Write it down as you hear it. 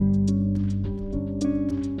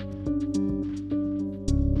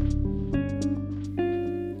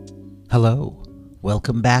Hello,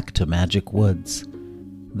 welcome back to Magic Woods.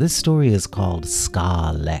 This story is called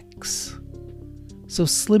Ska Lex. So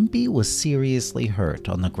Slimpy was seriously hurt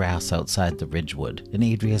on the grass outside the Ridgewood, and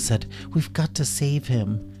Adria said, "We've got to save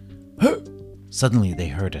him." Suddenly they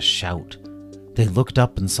heard a shout. They looked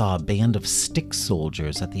up and saw a band of stick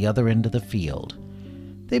soldiers at the other end of the field.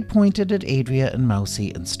 They pointed at Adria and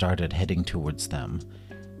Mousie and started heading towards them.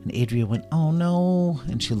 And Adria went, "Oh no,"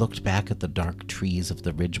 and she looked back at the dark trees of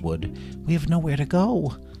the Ridgewood. "We have nowhere to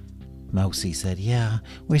go." Mousie said, "Yeah,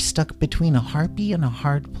 we're stuck between a harpy and a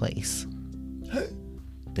hard place."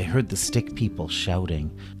 They heard the stick people shouting.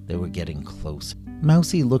 They were getting close.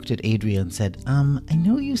 Mousie looked at Adria and said, I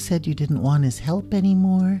know you said you didn't want his help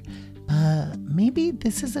anymore, but maybe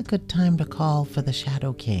this is a good time to call for the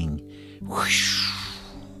Shadow King." Whoosh!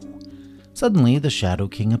 Suddenly the Shadow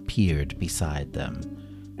King appeared beside them.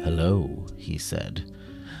 "Hello," he said.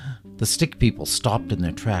 The stick people stopped in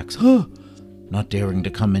their tracks, not daring to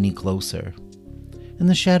come any closer. And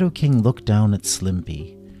the Shadow King looked down at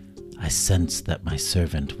Slimpy. "I sensed that my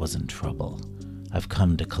servant was in trouble. I've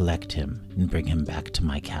come to collect him and bring him back to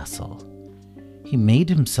my castle." He made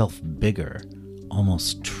himself bigger,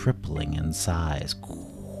 almost tripling in size.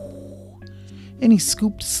 And he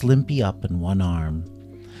scooped Slimpy up in one arm.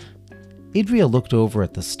 Adria looked over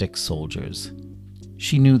at the stick soldiers.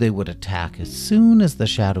 She knew they would attack as soon as the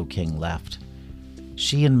Shadow King left.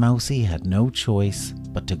 She and Mousie had no choice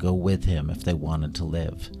but to go with him if they wanted to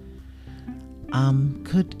live.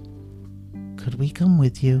 Could we come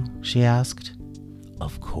with you?" she asked.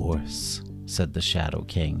 "Of course," said the Shadow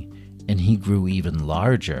King, and he grew even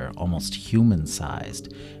larger, almost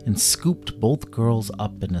human-sized, and scooped both girls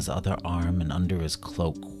up in his other arm and under his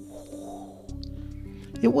cloak.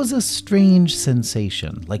 It was a strange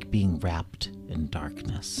sensation, like being wrapped in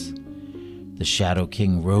darkness. The Shadow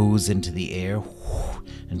King rose into the air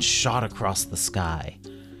and shot across the sky,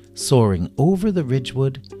 soaring over the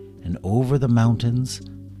Ridgewood and over the mountains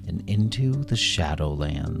and into the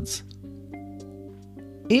Shadowlands.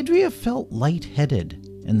 Adria felt lightheaded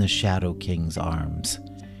in the Shadow King's arms.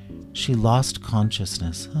 She lost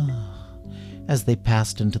consciousness as they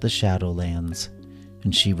passed into the Shadowlands,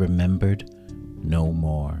 and she remembered no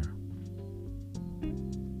more.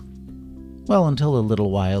 Well, until a little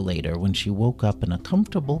while later, when she woke up in a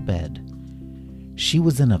comfortable bed. She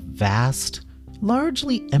was in a vast,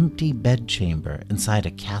 largely empty bedchamber inside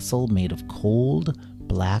a castle made of cold,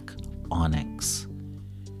 black onyx.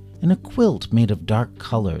 And a quilt made of dark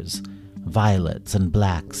colors, violets and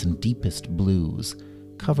blacks and deepest blues,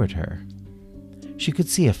 covered her. She could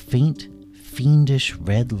see a faint, fiendish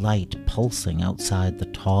red light pulsing outside the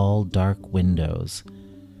tall, dark windows.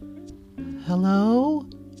 "Hello?"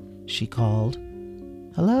 she called.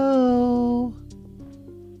 "Hello?"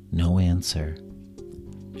 No answer.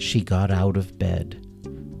 She got out of bed.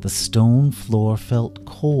 The stone floor felt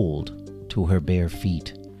cold to her bare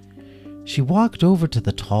feet. She walked over to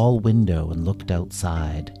the tall window and looked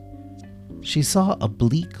outside. She saw a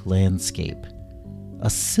bleak landscape. A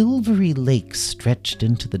silvery lake stretched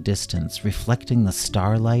into the distance, reflecting the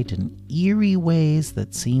starlight in eerie ways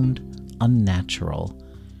that seemed unnatural.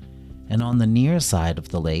 And on the near side of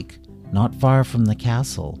the lake, not far from the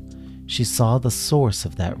castle, she saw the source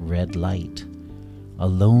of that red light, a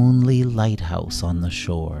lonely lighthouse on the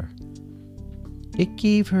shore. It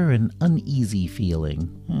gave her an uneasy feeling.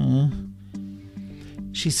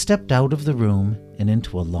 She stepped out of the room and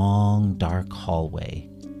into a long, dark hallway.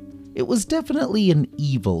 It was definitely an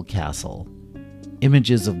evil castle.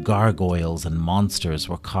 Images of gargoyles and monsters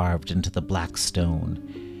were carved into the black stone,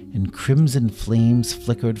 and crimson flames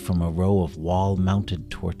flickered from a row of wall-mounted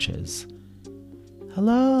torches.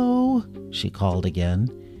 "Hello?" she called again.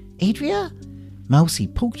 "Adria?" Mousie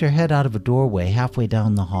poked her head out of a doorway halfway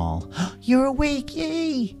down the hall. "You're awake,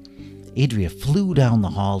 yay!" Adria flew down the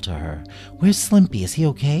hall to her. "Where's Slimpy? Is he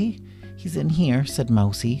okay?" "He's in here," said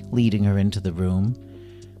Mousie, leading her into the room.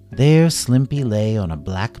 There Slimpy lay on a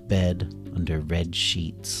black bed under red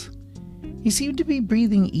sheets. He seemed to be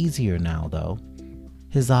breathing easier now, though.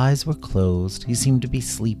 His eyes were closed, he seemed to be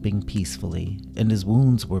sleeping peacefully, and his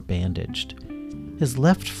wounds were bandaged. His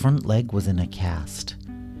left front leg was in a cast.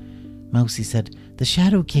 Mousie said, "The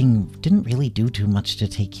Shadow King didn't really do too much to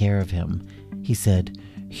take care of him." He said,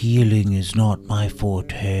 "Healing is not my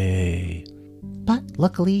forte. But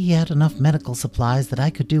luckily he had enough medical supplies that I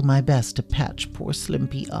could do my best to patch poor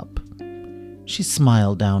Slimpy up." She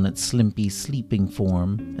smiled down at Slimpy's sleeping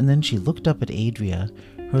form, and then she looked up at Adria,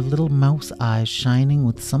 her little mouse eyes shining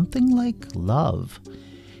with something like love.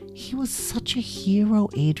 "He was such a hero,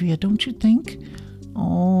 Adria, don't you think?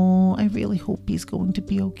 Oh, I really hope he's going to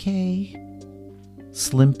be okay."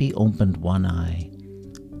 Slimpy opened one eye.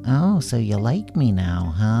 "Oh, so you like me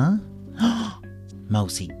now, huh?"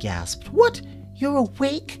 Mousy gasped. "What? You're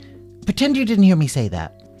awake? Pretend you didn't hear me say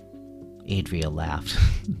that." Adria laughed.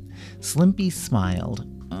 Slimpy smiled,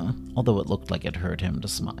 although it looked like it hurt him to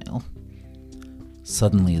smile.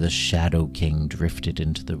 Suddenly, the Shadow King drifted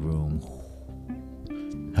into the room.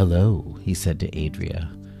 "Hello," he said to Adria.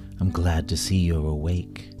 "I'm glad to see you're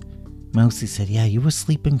awake." Mousy said, "Yeah, you were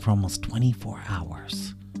sleeping for almost 24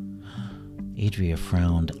 hours. Adria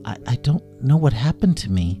frowned. I don't know what happened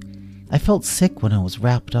to me. I felt sick when I was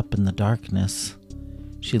wrapped up in the darkness."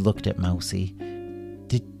 She looked at Mousy.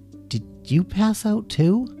 Did you pass out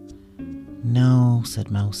too?" "No,"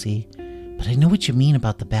 said Mousy, "but I know what you mean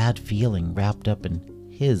about the bad feeling wrapped up in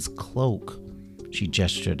his cloak." She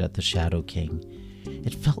gestured at the Shadow King.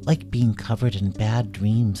 "It felt like being covered in bad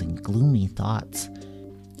dreams and gloomy thoughts,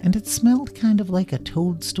 and it smelled kind of like a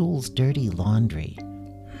toadstool's dirty laundry."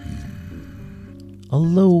 A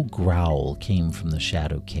low growl came from the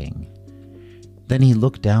Shadow King. Then he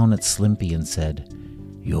looked down at Slimpy and said,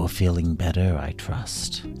 "You're feeling better, I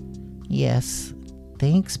trust." "Yes,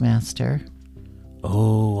 thanks, Master."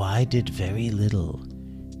 "Oh, I did very little.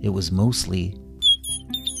 It was mostly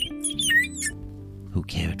who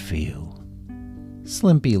cared for you."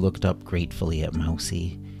 Slimpy looked up gratefully at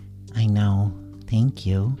Mousy. "I know, thank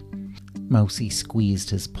you." Mousy squeezed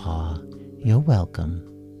his paw. "You're welcome."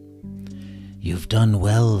 "You've done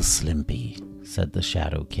well, Slimpy," said the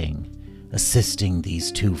Shadow King, "assisting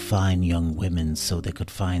these two fine young women so they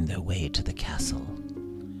could find their way to the castle."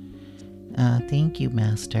 Thank you,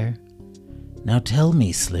 Master." "Now tell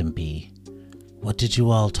me, Slimpy, what did you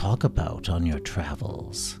all talk about on your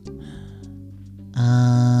travels?"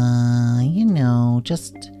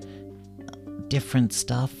 Just different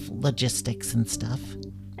stuff, logistics and stuff."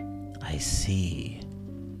 "I see.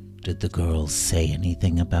 Did the girls say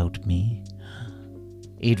anything about me?"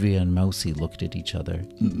 Adria and Mousy looked at each other.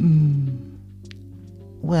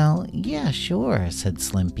 "Well, yeah, sure," said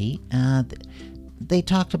Slimpy. They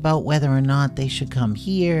talked about whether or not they should come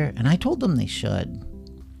here, and I told them they should."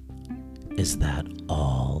 "Is that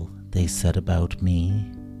all they said about me?"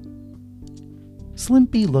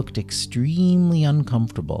 Slimpy looked extremely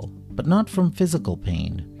uncomfortable, but not from physical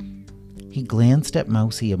pain. He glanced at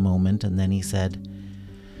Mousy a moment, and then he said,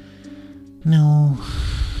 "No.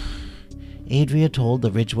 Adria told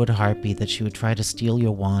the Ridgewood Harpy that she would try to steal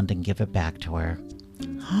your wand and give it back to her."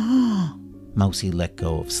 Mousy let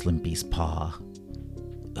go of Slimpy's paw.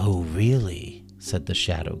 "Oh, really?" said the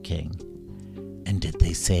Shadow King. "And did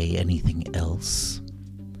they say anything else?"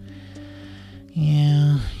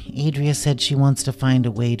 "Yeah, Adria said she wants to find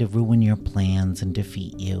a way to ruin your plans and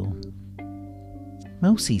defeat you."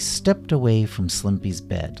 Mousy stepped away from Slimpy's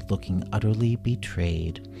bed, looking utterly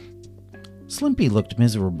betrayed. Slimpy looked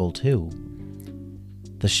miserable too.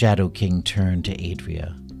 The Shadow King turned to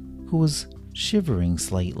Adria, who was shivering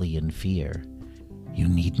slightly in fear. "You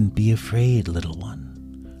needn't be afraid, little one.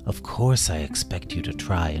 Of course I expect you to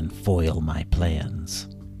try and foil my plans."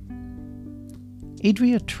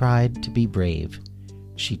 Adria tried to be brave.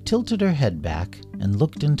 She tilted her head back and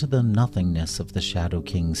looked into the nothingness of the Shadow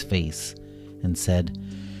King's face and said,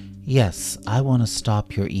 "Yes, I want to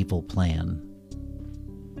stop your evil plan."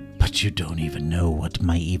 "But you don't even know what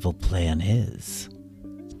my evil plan is."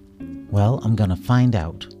 "Well, I'm gonna find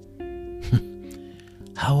out."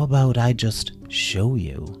 "How about I just show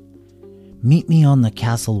you? Meet me on the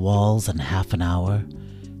castle walls in half an hour,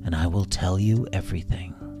 and I will tell you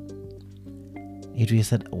everything." Adria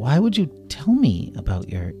said, "Why would you tell me about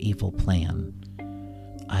your evil plan?"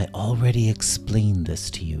 "I already explained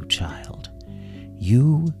this to you, child.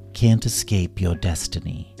 You can't escape your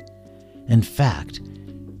destiny. In fact,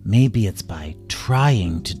 maybe it's by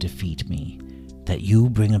trying to defeat me that you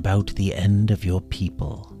bring about the end of your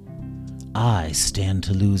people. I stand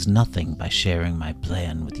to lose nothing by sharing my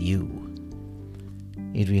plan with you."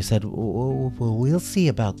 Adria said, "Well, we'll see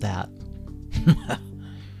about that."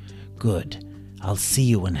 "Good. I'll see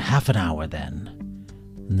you in half an hour then."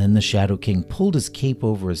 And then the Shadow King pulled his cape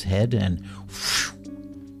over his head and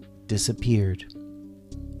disappeared.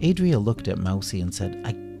 Adria looked at Mousy and said,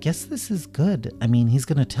 "I guess this is good. I mean, he's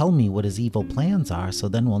going to tell me what his evil plans are, so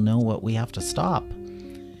then we'll know what we have to stop."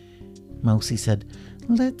 Mousy said,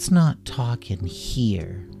 "Let's not talk in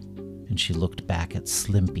here." And she looked back at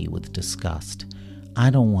Slimpy with disgust. "I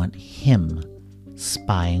don't want him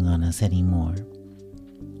spying on us anymore."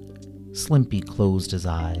 Slimpy closed his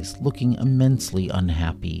eyes, looking immensely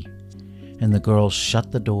unhappy, and the girl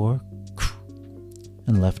shut the door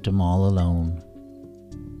and left him all alone.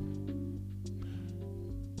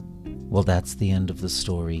 Well, that's the end of the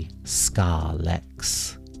story, Ska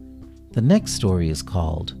Lex. The next story is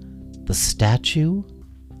called The Statue,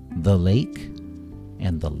 the Lake,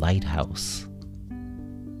 and the Lighthouse.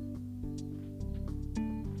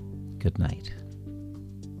 Good night.